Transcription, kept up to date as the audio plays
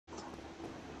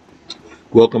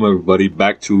Welcome everybody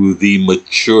back to the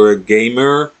Mature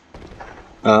Gamer,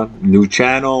 new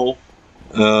channel.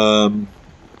 Um,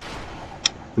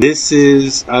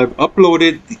 I've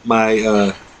uploaded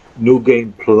my New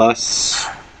Game Plus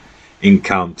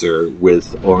encounter with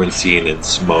Orenstein and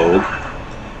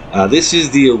Smough. This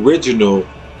is the original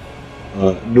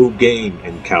New Game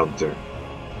encounter.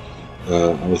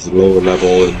 I was lower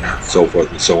level and so forth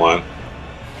and so on.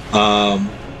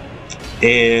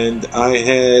 And I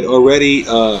had already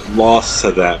lost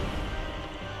to them,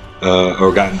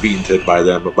 or gotten beaten by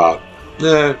them about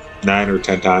 9 or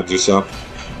 10 times or so.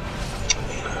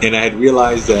 And I had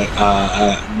realized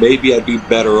that maybe I'd be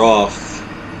better off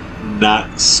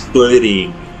not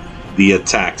splitting the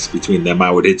attacks between them. I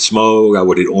would hit Smough, I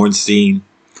would hit Orenstein,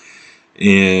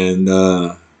 and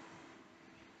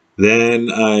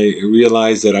then I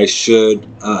realized that I should.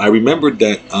 I remembered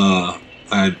that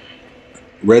I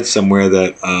read somewhere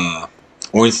that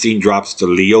Orenstein drops the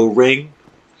Leo ring.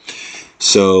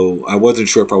 So I wasn't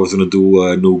sure if I was going to do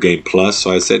a New Game Plus.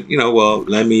 So I said, well,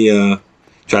 let me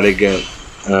try to get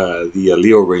the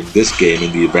Leo ring this game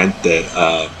in the event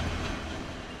that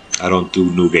I don't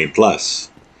do New Game Plus.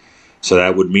 So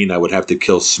that would mean I would have to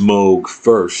kill Smough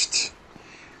first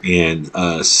and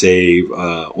save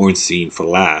Orenstein for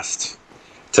last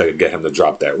to get him to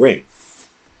drop that ring.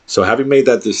 So having made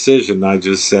that decision, I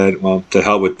just said, well, to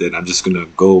hell with it. I'm just going to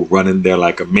go run in there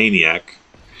like a maniac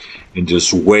and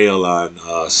just wail on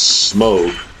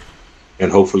Smough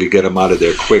and hopefully get him out of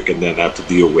there quick and then have to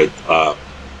deal with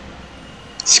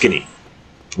Skinny,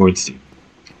 Orenstein.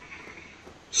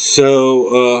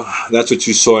 So that's what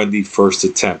you saw in the first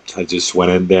attempt. I just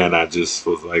went in there and I just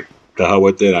was like, to hell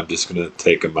with it. I'm just going to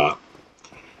take him out.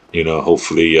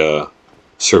 Hopefully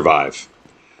survive.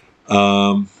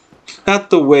 Not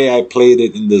the way I played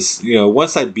it in this.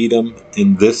 Once I beat him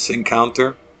in this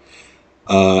encounter,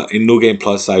 in New Game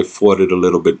Plus, I fought it a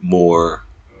little bit more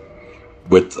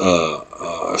with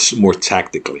more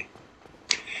tactically.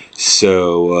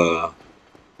 So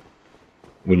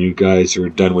when you guys are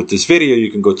done with this video, you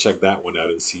can go check that one out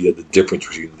and see the difference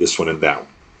between this one and that one.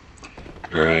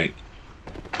 All right.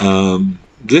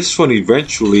 This one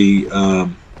eventually,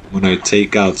 when I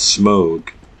take out Smough,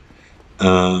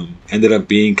 ended up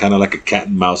being kind of like a cat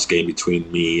and mouse game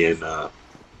between me and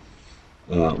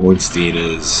Orenstein.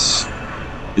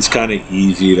 It's kind of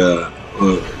easy to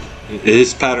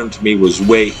his pattern to me was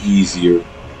way easier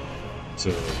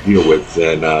to deal with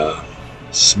than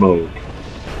Smough.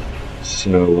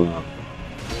 So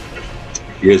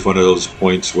here's one of those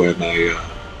points when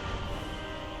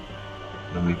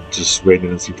I'm just waiting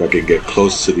to see if I can get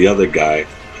close to the other guy,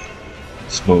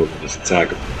 Smough, and just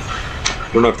attack him.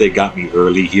 I don't know if they got me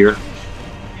early here.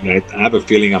 I have a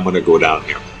feeling I'm going to go down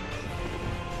here.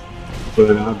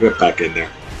 But I'll get back in there.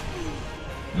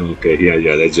 Okay,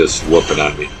 yeah, they're just whooping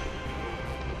on me.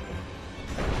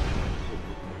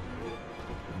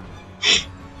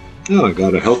 Oh, I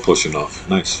got a health potion off.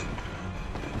 Nice.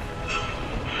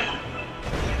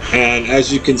 And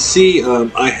as you can see,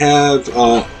 I have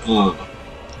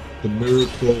the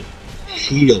miracle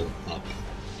heal up.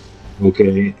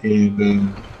 Okay,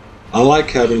 and I like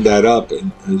having that up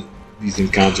in these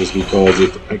encounters because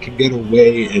if I can get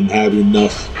away and have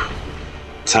enough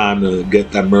time to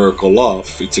get that miracle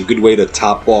off, it's a good way to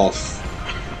top off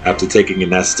after taking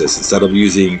an Estus instead of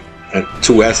using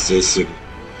 2 Estus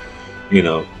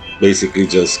and basically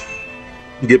just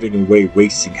giving away,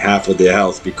 wasting half of their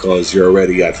health because you're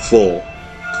already at full.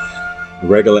 The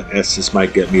regular Estus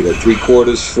might get me to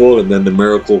 3/4 full, and then the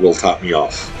miracle will top me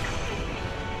off.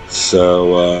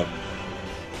 So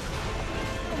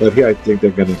but here I think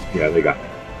they're gonna, yeah, they got me.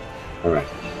 Alright.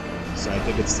 So I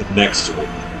think it's the next one.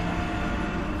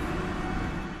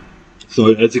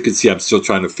 So as you can see, I'm still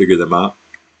trying to figure them out.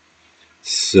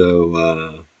 So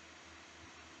I'm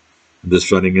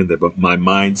just running in there, but my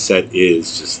mindset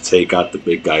is just take out the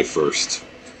big guy first.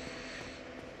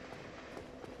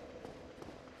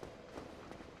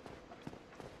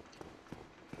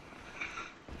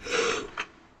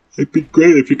 It'd be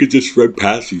great if you could just run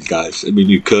past these guys. I mean,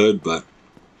 you could, but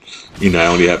I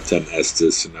only have 10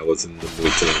 Estus, and I wasn't in the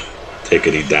mood to take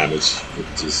any damage.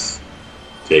 Just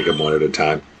take them one at a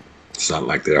time. It's not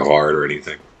like they're hard or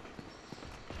anything.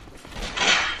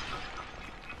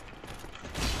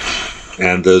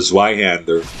 And the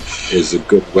Zweihander is a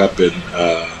good weapon,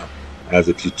 as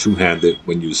if you two-hand it,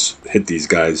 when you hit these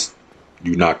guys,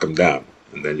 you knock them down,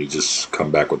 and then you just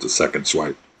come back with the second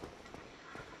swipe.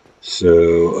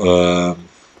 So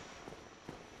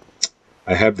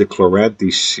I have the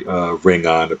Chloranthes ring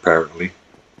on, apparently,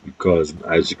 because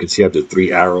as you can see, I have the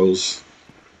 3 arrows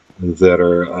that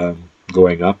are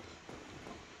going up.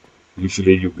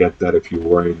 Usually you get that if you're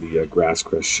wearing the grass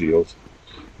crest shield,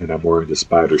 and I'm wearing the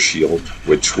spider shield,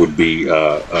 which would be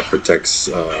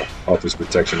offers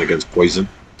protection against poison.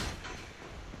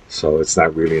 So it's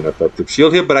not really an effective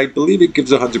shield here, but I believe it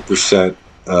gives 100%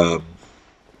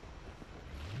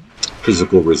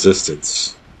 physical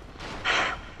resistance.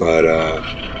 But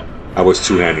I was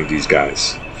two-handing these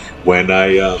guys when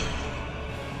I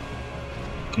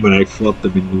fought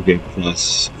them in New Game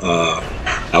Plus.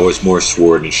 I was more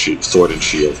sword and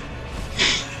shield.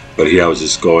 But here I was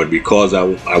just going because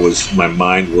my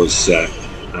mind was set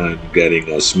on getting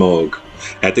a Smough.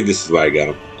 I think this is why I got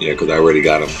him. Yeah, because I already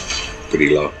got him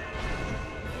pretty low.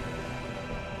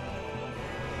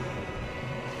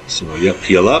 So yep,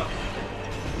 heal up.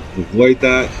 Avoid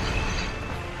that.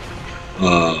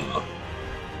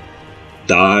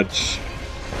 Dodge.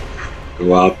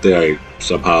 Go out there. I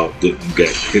somehow didn't get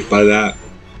hit by that.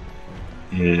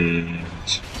 And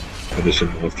finish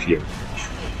him off here.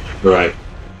 Alright.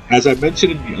 As I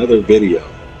mentioned in the other video,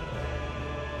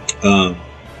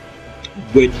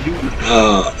 when you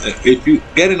if you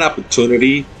get an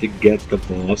opportunity to get the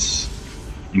boss,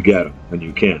 you get him when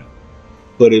you can.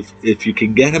 But if you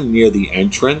can get him near the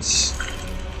entrance,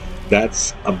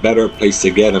 that's a better place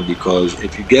to get him, because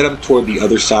if you get him toward the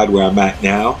other side where I'm at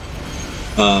now,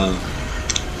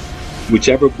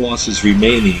 whichever boss is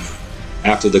remaining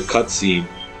after the cutscene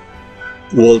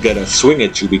will get a swing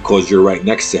at you because you're right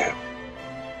next to him.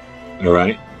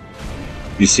 Alright?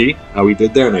 You see how he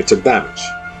did there? And I took damage.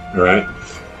 Alright?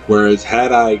 Whereas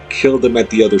had I killed him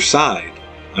at the other side,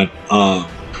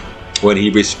 when he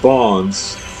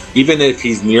respawns, even if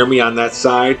he's near me on that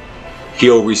side,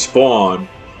 he'll respawn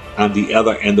on the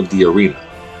other end of the arena.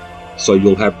 So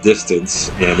you'll have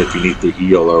distance, and if you need to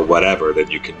heal or whatever,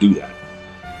 then you can do that.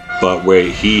 But where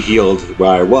he healed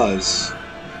where I was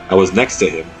next to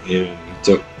him, and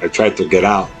I tried to get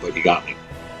out, but he got me.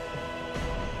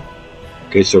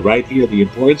 Okay, so right here, the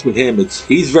importance with him,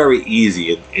 he's very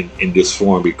easy in this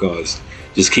form, because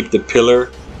just keep the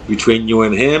pillar between you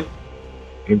and him,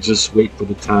 and just wait for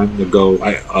the time to go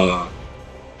to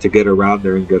get around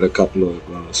there and get a couple of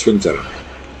swings at him.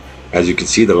 As you can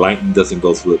see, the lightning doesn't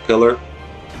go through the pillar.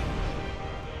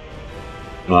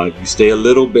 You stay a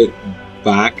little bit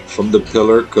back from the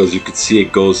pillar because you can see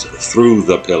it goes through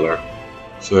the pillar.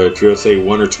 So if you're, say,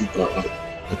 one or two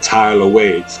a tile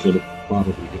away, it's going to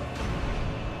probably go.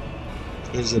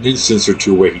 There's an instance or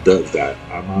two where he does that.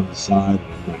 I'm on the side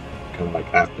and I'm like, kind of like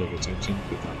half paying attention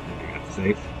because I'm thinking I'm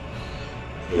safe.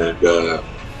 And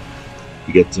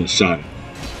he gets a shot at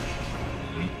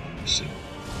me.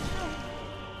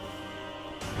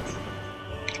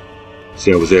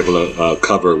 See, I was able to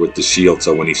cover with the shield,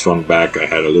 so when he swung back, I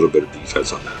had a little bit of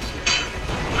defense on that.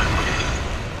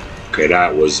 Okay,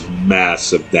 that was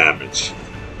massive damage.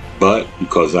 But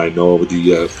because I know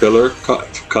the pillar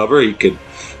cover, he could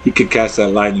cast that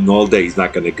lightning all day. He's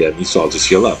not going to get me, so I'll just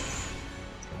heal up.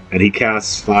 And he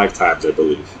casts 5 times, I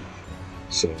believe.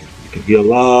 So you can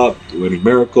heal up, do any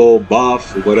miracle,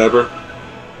 buff, or whatever.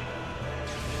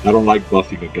 I don't like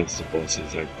buffing against the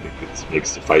bosses. I think it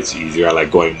makes the fights easier. I like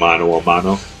going mano a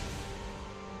mano.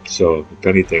 So if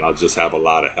anything, I'll just have a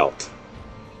lot of health.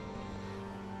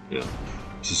 Yeah.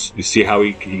 Just, you see how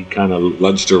he kind of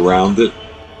lunged around it,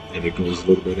 and it goes a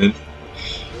little bit in.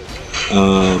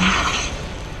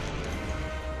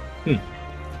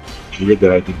 Weird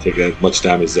that I didn't take as much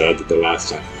damage as I did the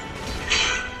last time.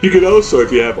 You can also,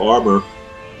 if you have armor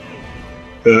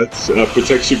that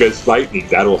protects you against lightning,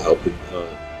 that'll help in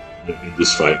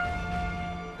this fight.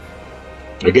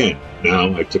 Again,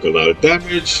 now I took a lot of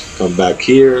damage. Come back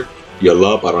here, heal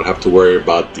up. I don't have to worry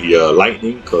about the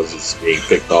lightning because it's being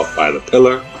picked off by the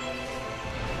pillar.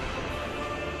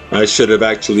 I should have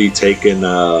actually taken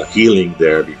healing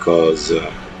there because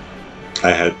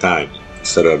I had time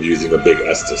instead of using a big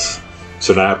Estus.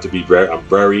 So now I have to be I'm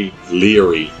very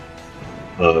leery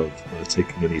of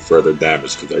taking any further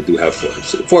damage because I do have 4.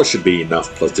 So 4 should be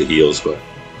enough plus the heals, but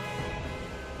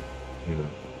you know,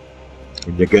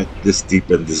 when you get this deep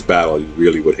in this battle, you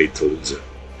really would hate to lose it.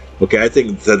 Okay, I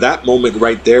think that moment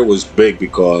right there was big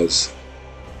because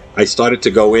I started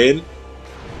to go in,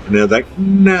 and they're like,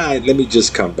 "Nah, let me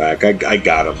just come back. I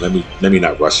got him. Let me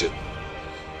not rush it."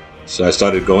 So I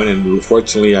started going, and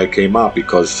fortunately I came out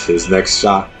because his next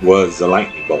shot was a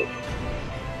lightning bolt.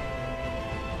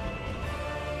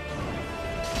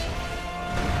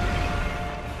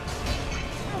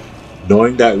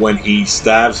 Knowing that when he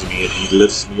stabs me and he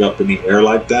lifts me up in the air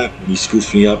like that, when he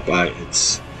scoops me up,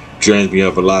 it drains me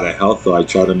of a lot of health, so I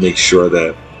try to make sure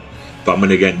that if I'm going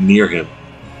to get near him,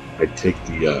 I take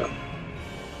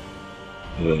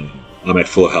I'm at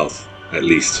full health, at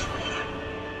least.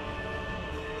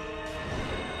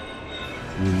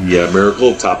 Yeah,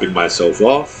 miracle, topping myself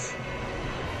off.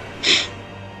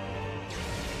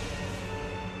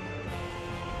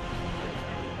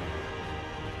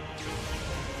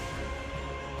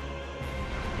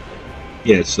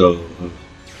 Yeah, so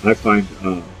I find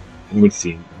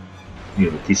Orenstein, a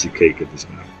piece of cake in this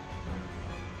matter.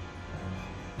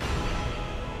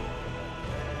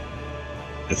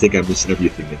 I think I missed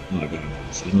everything. Oh, I gotta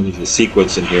miss. There's a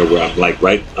sequence in here where I'm like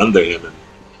right under him,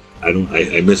 and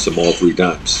I miss him all 3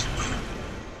 times.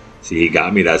 See, he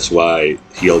got me. That's why I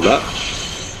healed up.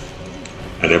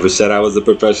 I never said I was a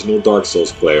professional Dark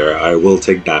Souls player. I will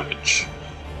take damage.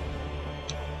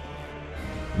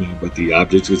 But the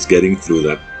object was getting through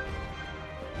them.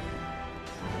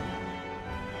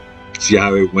 See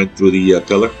how it went through the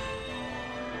pillar?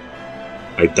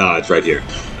 I dodged right here.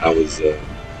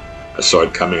 I saw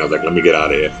it coming. I was like, let me get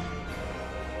out of here.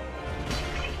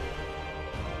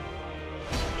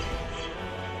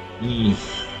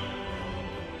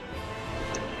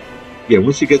 Yeah,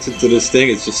 once he gets into this thing,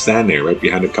 it's just stand there right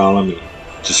behind the column and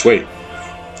just wait.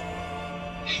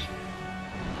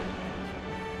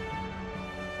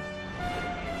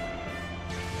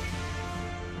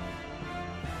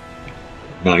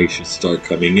 Now he should start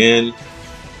coming in.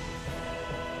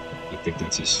 I think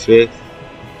that's his 5th.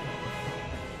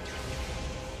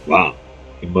 Wow,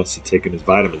 he must have taken his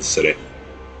vitamins today.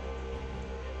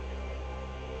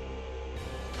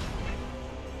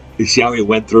 You see how he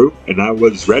went through? And I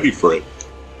was ready for it.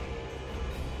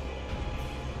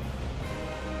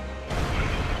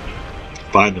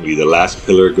 Finally, the last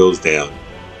pillar goes down.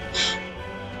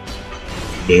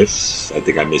 Miss. I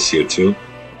think I miss here too.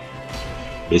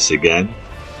 Miss again.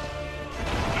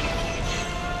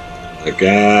 Like,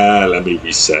 let me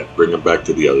reset. Bring him back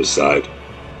to the other side.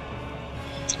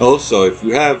 Also, if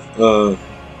you have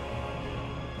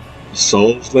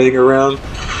souls laying around,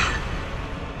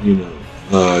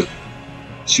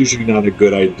 it's usually not a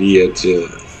good idea to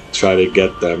try to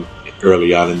get them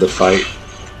early on in the fight.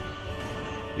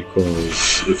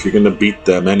 Because if you're going to beat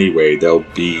them anyway, they'll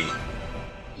be...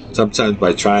 Sometimes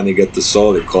by trying to get the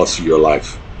soul, it costs you your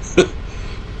life.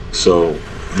 So,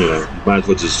 you might as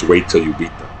well just wait till you beat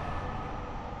them.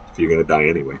 If you're going to die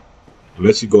anyway.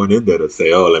 Unless you're going in there to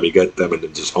say, oh, let me get them, and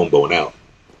then just homebone out.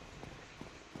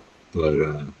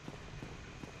 But,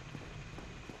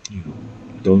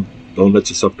 don't let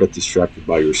yourself get distracted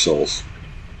by your souls.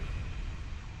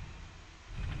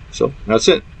 So, that's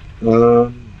it.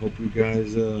 Hope you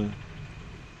guys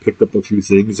picked up a few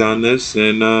things on this,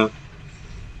 and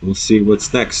we'll see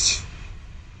what's next.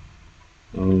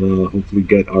 I'll hopefully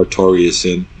get Artorias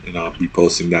in, and I'll be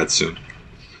posting that soon.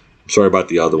 I'm sorry about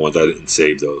the other ones. I didn't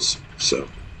save those. So,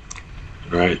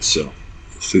 all right. So,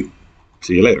 see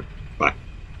you later.